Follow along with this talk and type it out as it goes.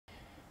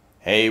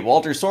Hey,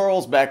 Walter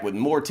Sorrells back with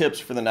more tips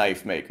for the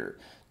knife maker.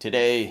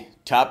 Today,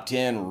 top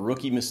 10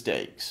 rookie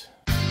mistakes.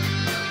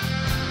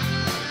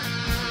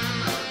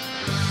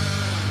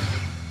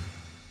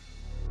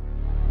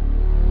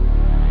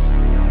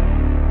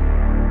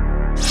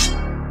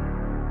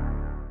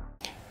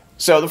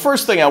 So the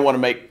first thing I want to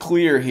make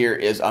clear here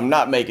is I'm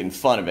not making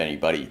fun of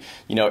anybody.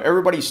 You know,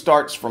 everybody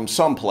starts from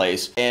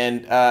someplace,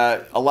 and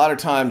a lot of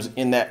times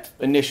in that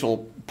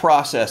initial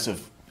process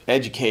of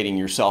educating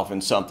yourself in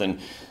something,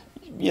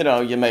 you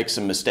know, you make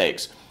some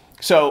mistakes.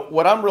 So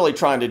what I'm really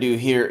trying to do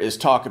here is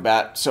talk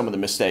about some of the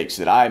mistakes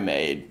that I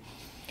made.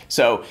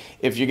 So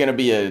if you're going to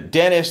be a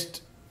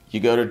dentist, you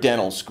go to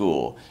dental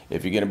school.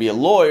 If you're going to be a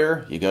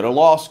lawyer, you go to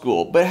law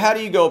school. But how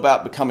do you go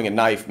about becoming a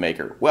knife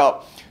maker?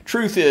 Well,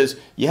 truth is,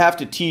 you have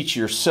to teach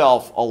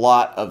yourself a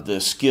lot of the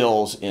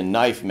skills in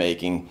knife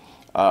making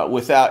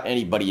without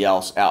anybody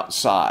else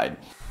outside.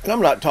 And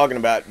I'm not talking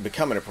about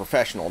becoming a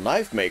professional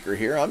knife maker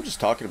here. I'm just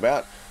talking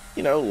about,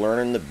 you know,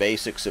 learning the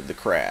basics of the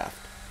craft,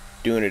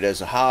 doing it as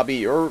a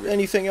hobby or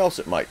anything else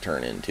it might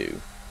turn into.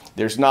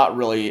 There's not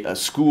really a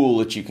school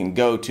that you can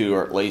go to,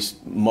 or at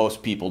least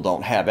most people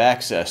don't have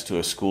access to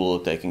a school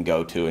that they can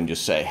go to and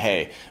just say,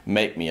 hey,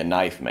 make me a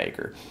knife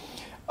maker.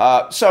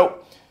 So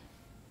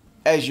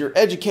as you're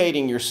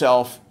educating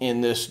yourself in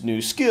this new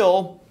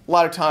skill, a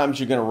lot of times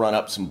you're going to run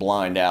up some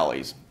blind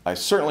alleys. I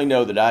certainly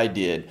know that I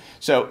did.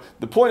 So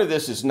the point of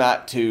this is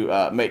not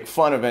to make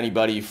fun of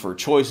anybody for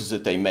choices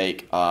that they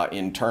make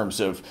in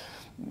terms of,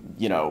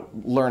 you know,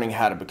 learning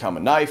how to become a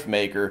knife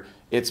maker.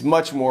 It's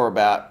much more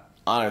about,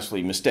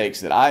 honestly, mistakes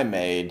that I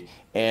made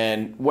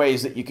and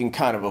ways that you can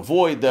kind of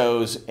avoid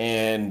those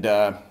and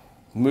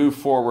move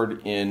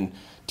forward in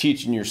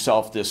teaching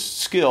yourself this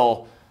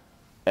skill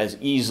as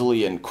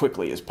easily and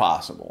quickly as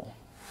possible.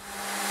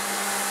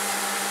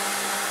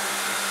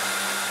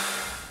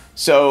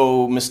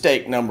 So,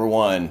 mistake number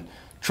one,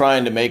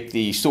 trying to make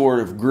the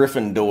sword of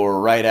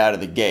Gryffindor right out of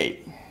the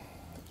gate.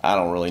 I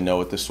don't really know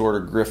what the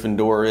sword of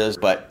Gryffindor is,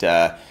 but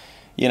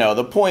you know,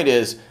 the point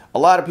is, a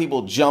lot of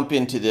people jump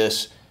into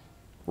this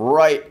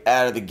right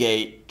out of the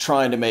gate,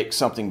 trying to make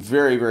something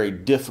very, very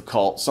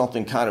difficult,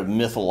 something kind of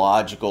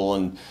mythological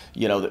and,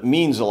 you know, that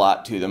means a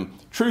lot to them.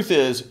 Truth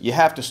is, you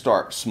have to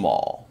start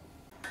small.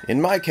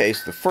 In my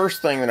case, the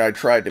first thing that I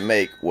tried to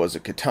make was a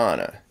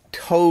katana.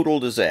 Total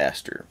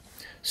disaster.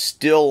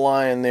 Still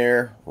lying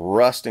there,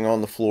 rusting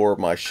on the floor of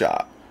my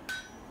shop.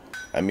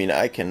 I mean,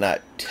 I cannot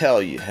tell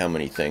you how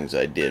many things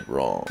I did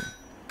wrong.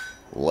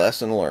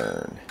 Lesson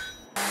learned.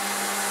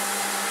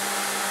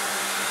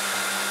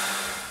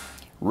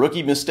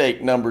 Rookie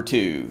mistake number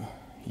two,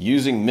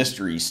 using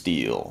mystery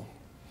steel.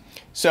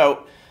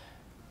 So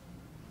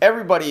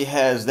everybody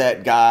has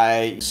that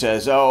guy who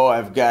says, oh,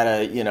 I've got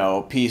a, you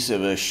know, piece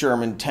of a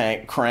Sherman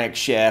tank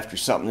crankshaft or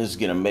something. This is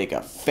going to make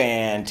a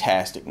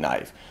fantastic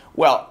knife.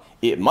 Well,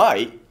 it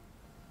might,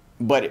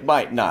 but it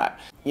might not.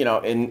 You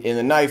know, in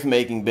the knife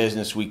making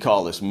business, we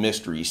call this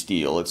mystery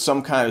steel. It's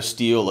some kind of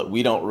steel that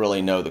we don't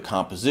really know the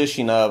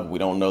composition of, we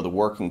don't know the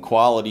working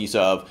qualities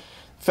of.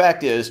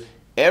 Fact is,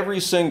 every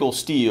single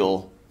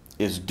steel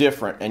is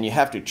different, and you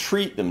have to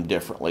treat them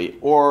differently,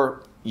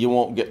 or you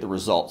won't get the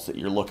results that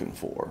you're looking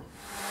for.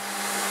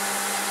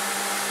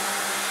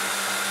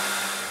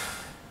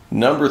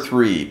 Number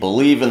three,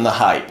 believe in the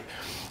hype.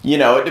 You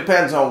know, it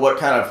depends on what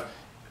kind of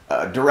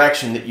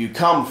direction that you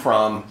come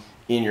from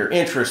in your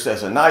interest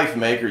as a knife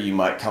maker. You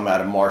might come out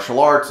of martial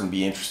arts and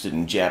be interested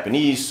in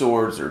Japanese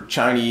swords or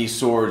Chinese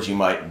swords. You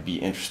might be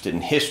interested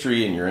in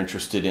history and you're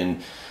interested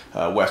in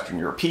Western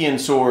European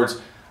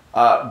swords.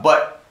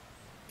 But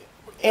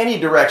any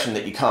direction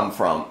that you come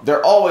from, there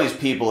are always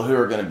people who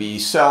are going to be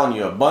selling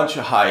you a bunch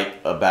of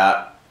hype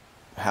about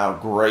how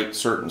great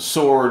certain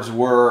swords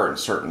were and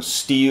certain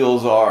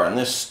steels are, and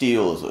this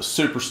steel is a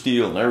super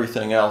steel and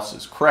everything else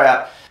is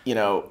crap. You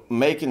know,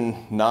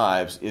 making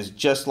knives is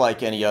just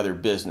like any other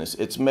business.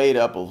 It's made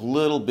up of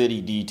little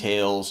bitty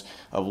details,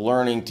 of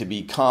learning to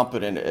be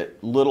competent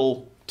at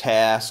little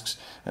tasks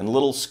and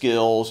little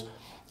skills,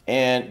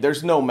 and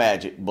there's no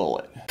magic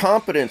bullet.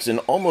 Competence in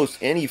almost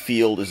any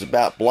field is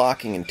about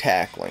blocking and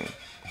tackling,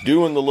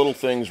 doing the little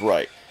things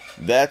right.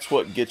 That's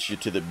what gets you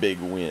to the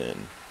big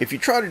win. If you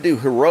try to do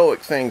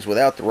heroic things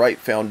without the right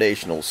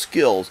foundational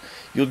skills,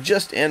 you'll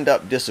just end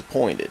up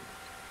disappointed.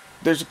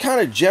 There's a kind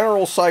of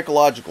general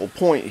psychological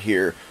point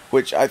here,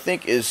 which I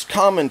think is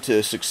common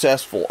to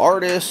successful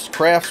artists,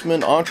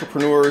 craftsmen,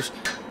 entrepreneurs,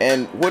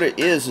 and what it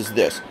is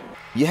this.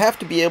 You have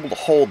to be able to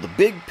hold the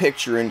big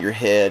picture in your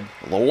head,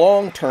 the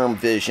long-term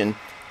vision,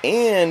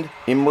 and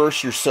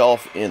immerse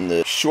yourself in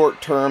the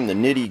short-term, the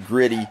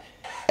nitty-gritty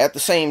at the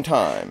same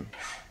time.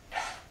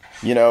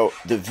 You know,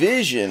 the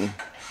vision,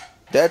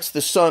 that's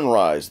the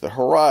sunrise, the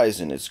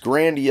horizon. It's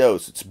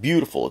grandiose, it's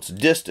beautiful, it's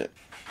distant.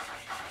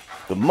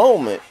 The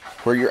moment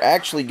where you're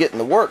actually getting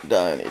the work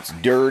done, it's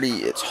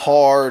dirty, it's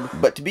hard.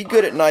 But to be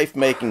good at knife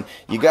making,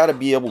 you got to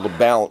be able to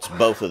balance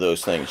both of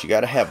those things. You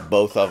got to have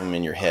both of them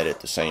in your head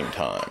at the same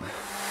time.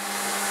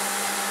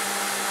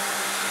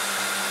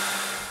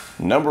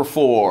 Number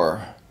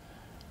 4,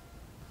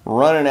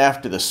 running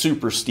after the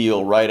super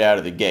steel right out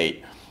of the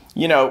gate.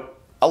 You know,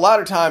 a lot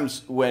of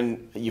times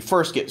when you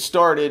first get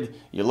started,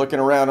 you're looking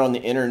around on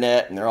the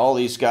internet and there are all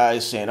these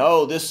guys saying,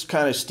 oh, this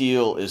kind of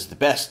steel is the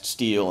best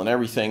steel and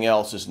everything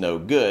else is no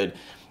good.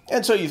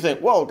 And so you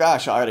think, well,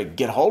 gosh, I ought to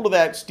get hold of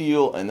that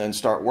steel and then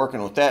start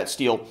working with that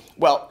steel.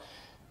 Well,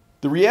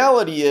 the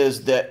reality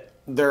is that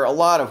there are a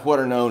lot of what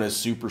are known as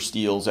super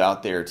steels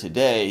out there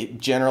today,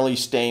 generally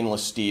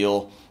stainless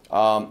steel,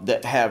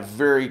 that have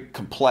very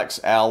complex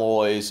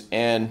alloys,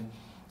 and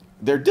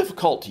they're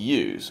difficult to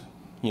use,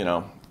 you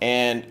know.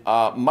 And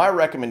my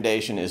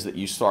recommendation is that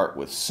you start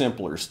with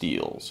simpler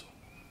steels.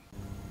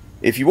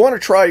 If you want to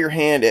try your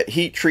hand at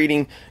heat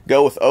treating,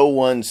 go with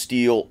O1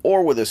 steel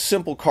or with a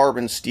simple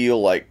carbon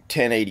steel like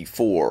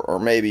 1084 or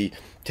maybe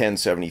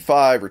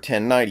 1075 or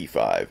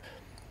 1095.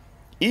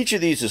 Each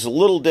of these is a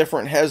little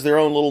different, has their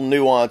own little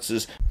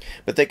nuances,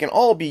 but they can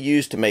all be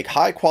used to make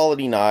high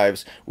quality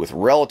knives with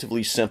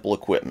relatively simple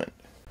equipment.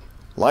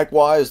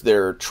 Likewise,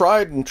 there are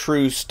tried and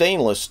true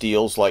stainless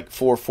steels like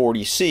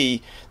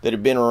 440C that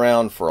have been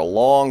around for a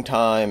long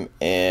time,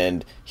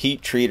 and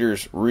heat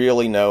treaters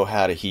really know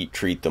how to heat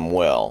treat them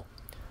well.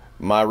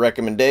 My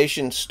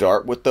recommendation,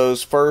 start with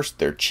those first.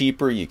 They're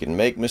cheaper, you can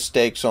make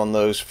mistakes on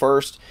those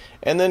first,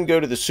 and then go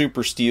to the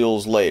super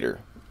steels later.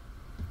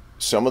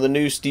 Some of the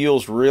new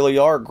steels really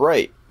are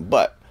great,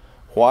 but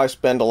why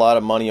spend a lot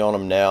of money on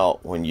them now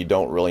when you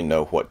don't really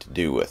know what to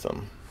do with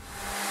them?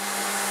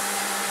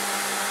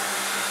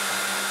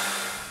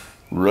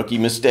 Rookie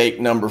mistake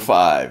number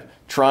 5,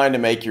 trying to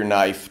make your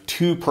knife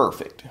too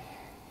perfect.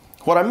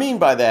 What I mean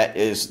by that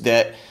is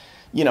that,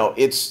 you know,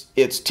 it's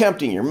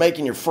tempting. You're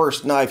making your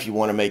first knife, you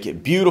want to make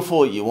it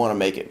beautiful, you want to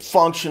make it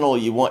functional,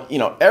 you want, you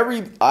know,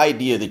 every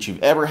idea that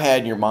you've ever had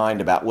in your mind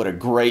about what a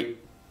great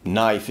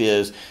knife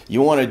is,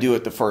 you want to do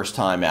it the first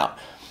time out.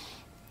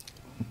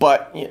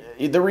 But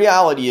the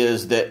reality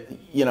is that,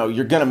 you know,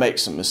 you're going to make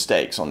some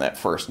mistakes on that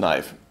first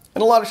knife.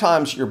 And a lot of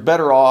times you're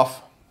better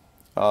off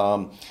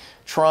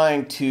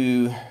trying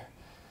to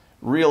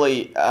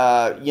really,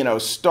 you know,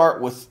 start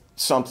with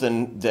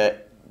something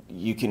that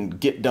you can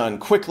get done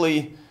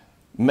quickly,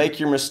 make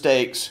your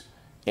mistakes,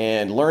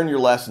 and learn your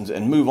lessons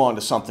and move on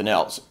to something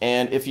else.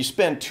 And if you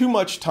spend too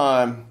much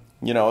time,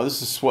 you know,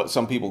 this is what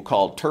some people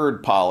call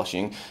turd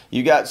polishing.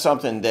 You got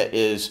something that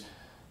is,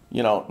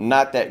 you know,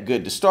 not that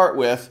good to start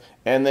with,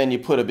 and then you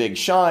put a big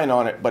shine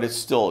on it, but it's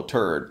still a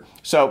turd.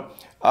 So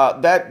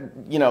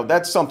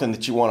that's something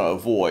that you want to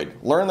avoid.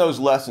 Learn those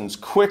lessons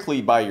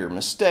quickly by your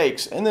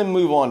mistakes, and then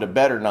move on to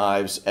better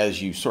knives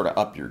as you sort of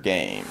up your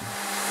game.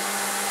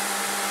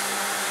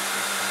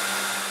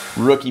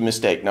 Rookie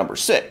mistake number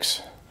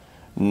 6,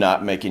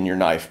 not making your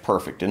knife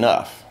perfect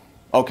enough.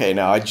 Okay,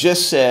 now I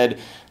just said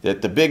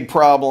that the big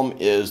problem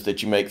is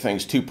that you make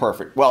things too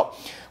perfect. Well,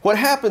 what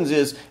happens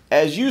is,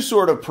 as you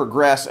sort of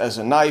progress as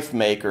a knife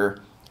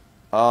maker,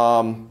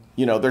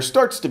 you know, there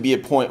starts to be a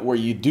point where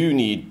you do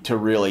need to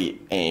really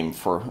aim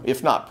for,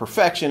 if not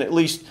perfection, at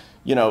least,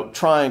 you know,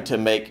 trying to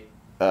make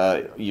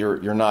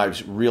your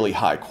knives really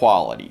high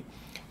quality.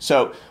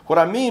 So what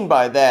I mean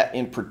by that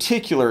in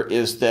particular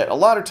is that a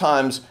lot of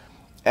times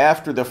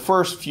after the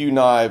first few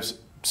knives,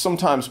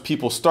 sometimes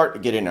people start to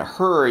get in a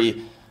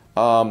hurry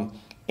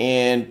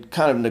and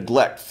kind of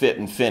neglect fit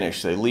and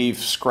finish. They leave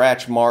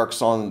scratch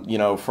marks on, you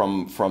know,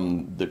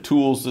 from the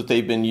tools that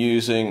they've been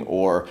using,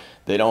 or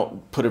they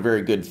don't put a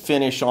very good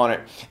finish on it.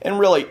 And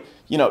really,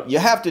 you know, you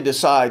have to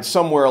decide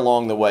somewhere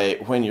along the way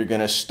when you're going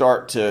to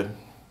start to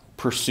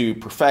pursue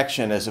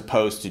perfection as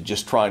opposed to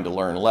just trying to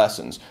learn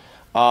lessons.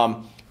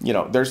 You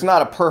know, there's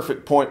not a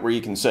perfect point where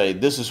you can say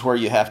this is where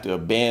you have to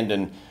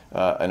abandon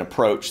an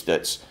approach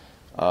that's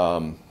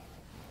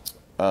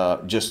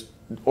just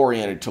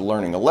oriented to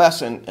learning a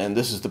lesson, and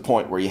this is the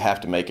point where you have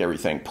to make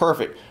everything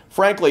perfect.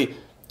 Frankly,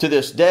 to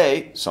this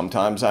day,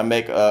 sometimes I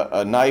make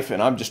a knife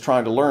and I'm just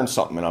trying to learn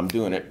something and I'm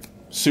doing it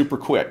super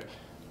quick.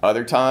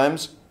 Other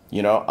times,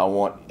 you know, I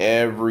want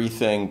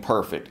everything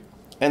perfect.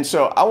 And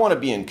so I want to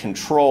be in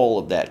control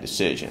of that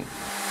decision.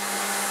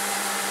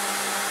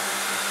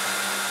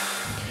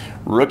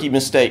 Rookie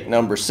mistake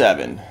number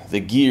 7, the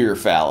gear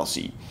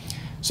fallacy.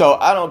 So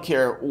I don't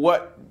care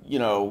what, you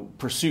know,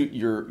 pursuit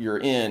you're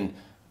in,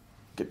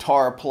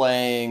 guitar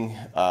playing,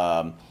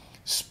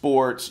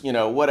 sports, you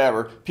know,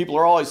 whatever. People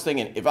are always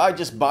thinking, if I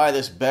just buy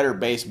this better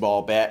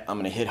baseball bat, I'm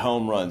going to hit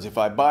home runs. If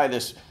I buy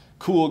this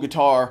cool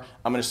guitar,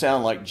 I'm going to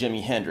sound like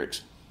Jimi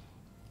Hendrix.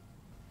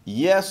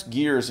 Yes,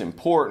 gear is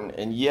important,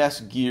 and yes,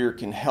 gear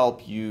can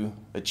help you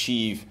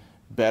achieve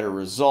better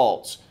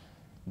results.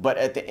 But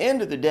at the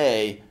end of the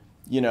day,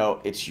 you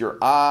know, it's your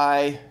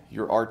eye,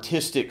 your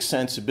artistic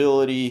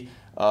sensibility,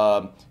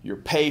 your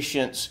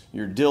patience,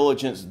 your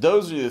diligence.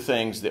 Those are the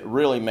things that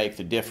really make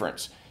the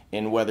difference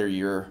in whether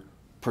you're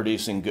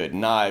producing good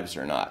knives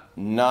or not.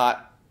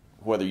 Not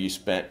whether you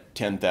spent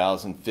 $10,000,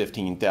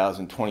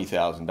 $15,000,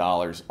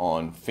 $20,000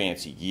 on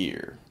fancy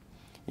gear.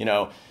 You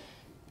know,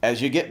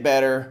 as you get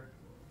better,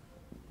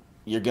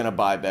 you're going to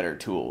buy better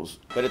tools.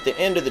 But at the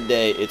end of the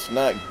day, it's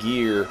not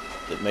gear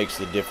that makes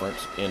the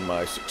difference in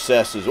my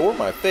successes or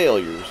my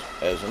failures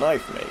as a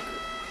knife maker.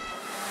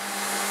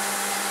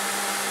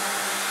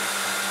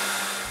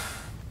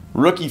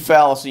 Rookie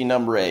fallacy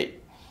number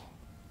 8.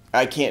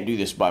 I can't do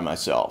this by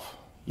myself.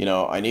 You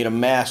know, I need a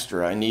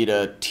master, I need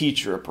a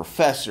teacher, a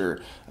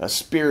professor, a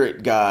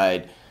spirit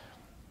guide.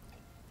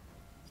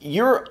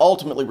 You're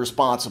ultimately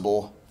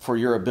responsible for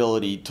your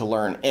ability to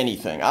learn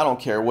anything. I don't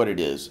care what it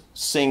is.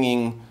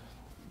 Singing,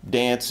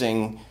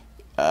 dancing,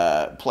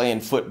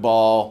 playing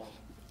football,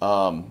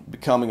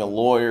 becoming a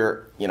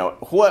lawyer, you know,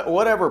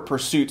 whatever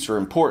pursuits are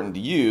important to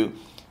you,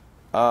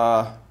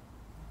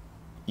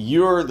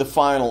 you're the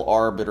final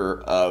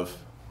arbiter of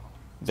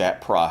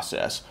that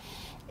process.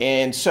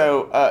 And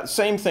so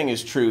same thing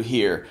is true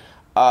here.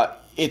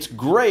 It's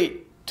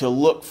great to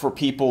look for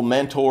people,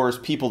 mentors,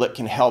 people that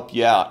can help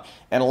you out.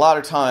 And a lot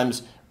of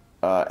times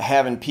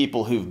having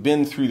people who've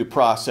been through the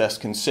process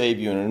can save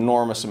you an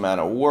enormous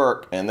amount of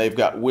work, and they've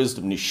got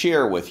wisdom to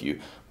share with you.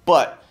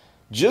 But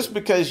just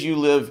because you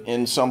live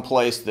in some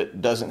place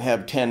that doesn't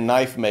have 10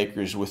 knife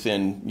makers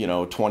within, you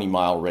know, a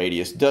 20-mile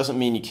radius doesn't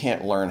mean you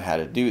can't learn how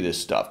to do this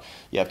stuff.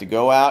 You have to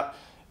go out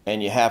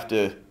and you have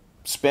to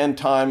spend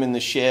time in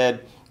the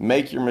shed,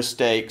 make your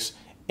mistakes,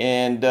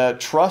 and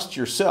trust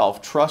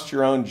yourself, trust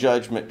your own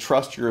judgment,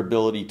 trust your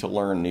ability to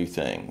learn new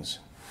things.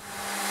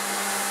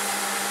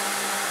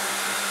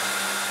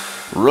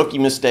 Rookie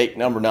mistake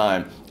number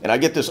 9, and I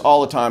get this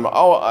all the time.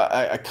 Oh,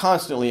 I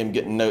constantly am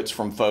getting notes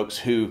from folks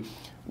who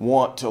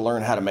want to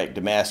learn how to make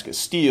Damascus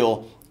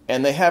steel,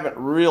 and they haven't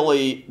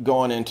really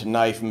gone into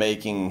knife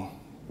making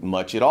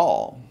much at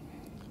all.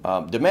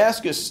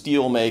 Damascus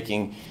steel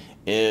making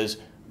is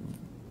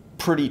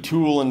pretty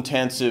tool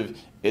intensive.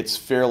 It's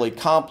fairly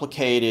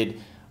complicated,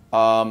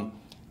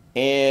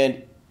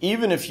 and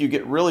even if you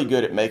get really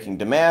good at making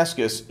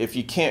Damascus, if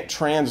you can't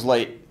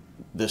translate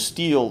the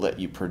steel that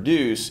you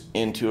produce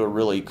into a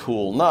really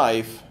cool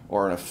knife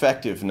or an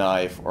effective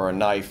knife or a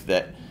knife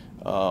that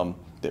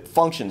that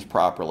functions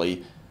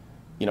properly,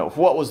 you know,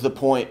 what was the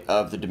point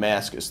of the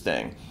Damascus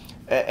thing?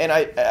 And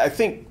I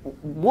think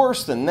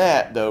worse than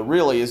that, though,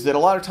 really, is that a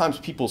lot of times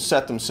people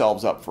set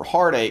themselves up for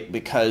heartache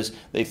because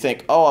they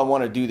think, oh, I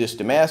want to do this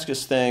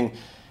Damascus thing,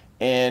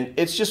 and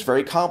it's just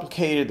very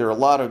complicated. There are a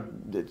lot of,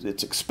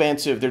 it's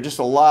expensive. There are just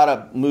a lot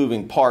of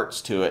moving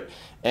parts to it.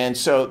 And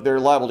so they're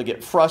liable to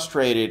get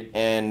frustrated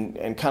and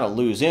kind of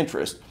lose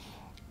interest.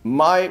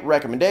 My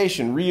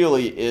recommendation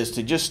really is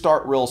to just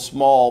start real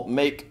small,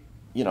 make,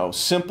 you know,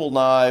 simple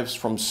knives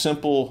from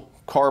simple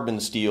carbon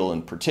steel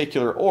in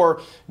particular,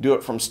 or do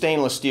it from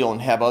stainless steel and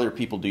have other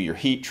people do your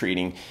heat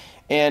treating.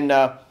 And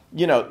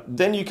you know,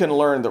 then you can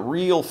learn the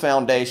real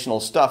foundational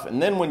stuff.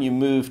 And then when you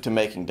move to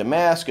making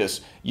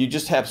Damascus, you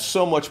just have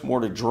so much more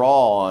to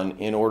draw on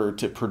in order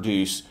to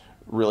produce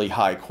really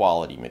high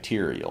quality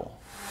material.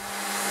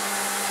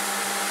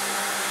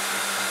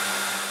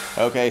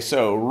 Okay,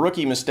 so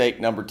rookie mistake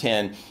number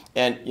 10,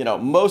 and you know,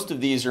 most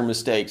of these are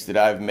mistakes that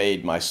I've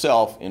made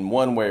myself in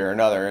one way or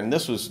another, and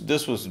this was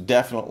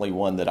definitely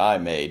one that I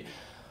made.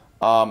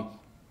 And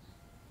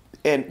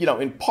you know,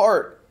 in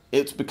part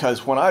it's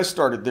because when I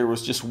started there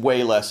was just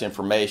way less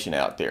information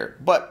out there,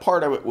 but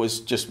part of it was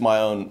just my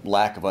own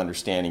lack of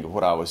understanding of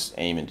what I was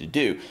aiming to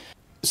do.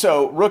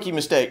 So rookie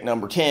mistake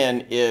number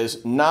 10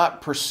 is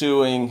not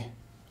pursuing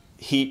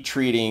heat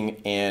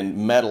treating and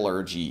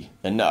metallurgy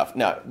enough.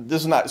 Now,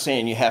 this is not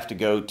saying you have to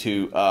go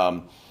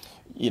to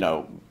you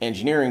know,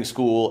 engineering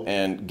school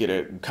and get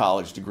a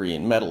college degree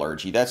in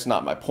metallurgy. That's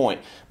not my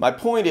point. My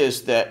point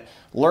is that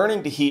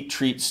learning to heat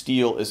treat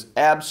steel is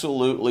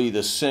absolutely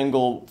the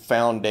single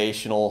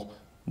foundational,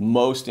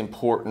 most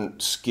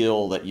important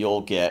skill that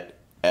you'll get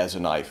as a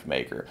knife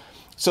maker.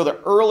 So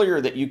the earlier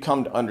that you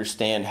come to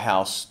understand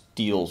how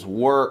steels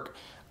work,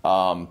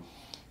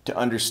 to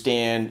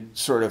understand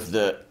sort of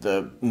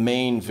the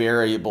main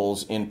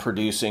variables in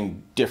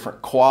producing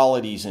different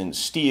qualities in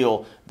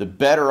steel, the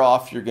better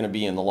off you're going to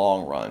be in the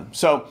long run.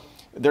 So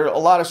there are a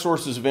lot of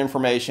sources of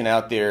information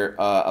out there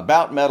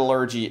about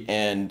metallurgy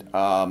and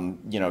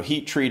you know,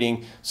 heat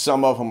treating.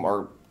 Some of them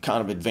are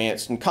kind of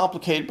advanced and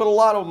complicated, but a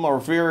lot of them are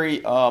very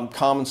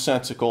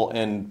commonsensical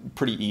and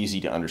pretty easy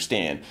to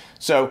understand.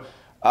 So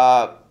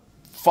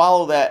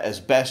follow that as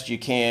best you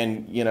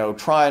can. You know,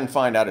 try and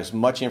find out as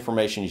much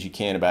information as you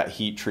can about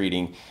heat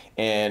treating,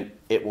 and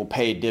it will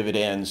pay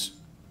dividends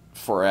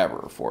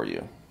forever for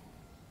you.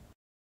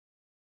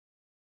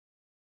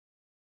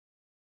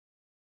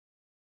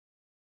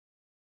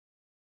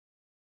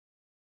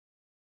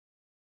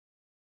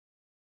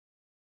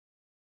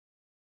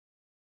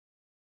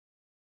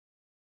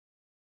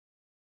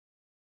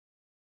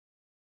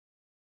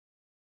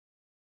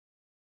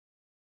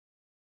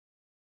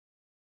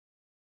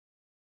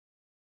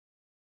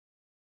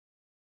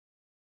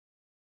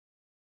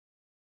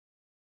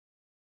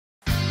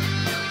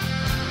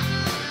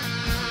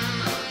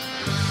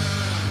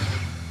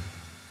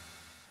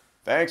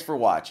 Thanks for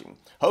watching.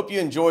 Hope you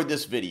enjoyed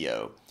this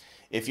video.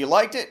 If you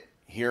liked it,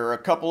 here are a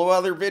couple of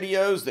other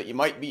videos that you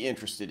might be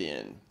interested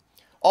in.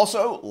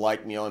 Also,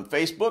 like me on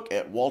Facebook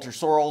at Walter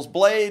Sorrells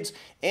Blades,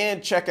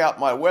 and check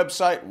out my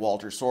website,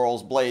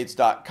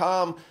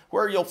 waltersorrellsblades.com,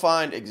 where you'll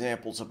find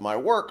examples of my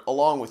work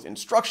along with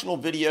instructional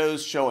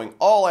videos showing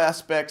all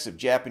aspects of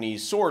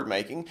Japanese sword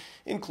making,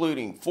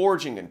 including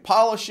forging and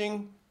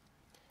polishing,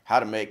 how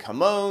to make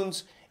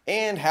hamones,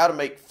 and how to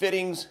make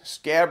fittings,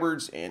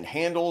 scabbards, and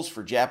handles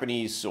for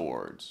Japanese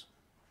swords.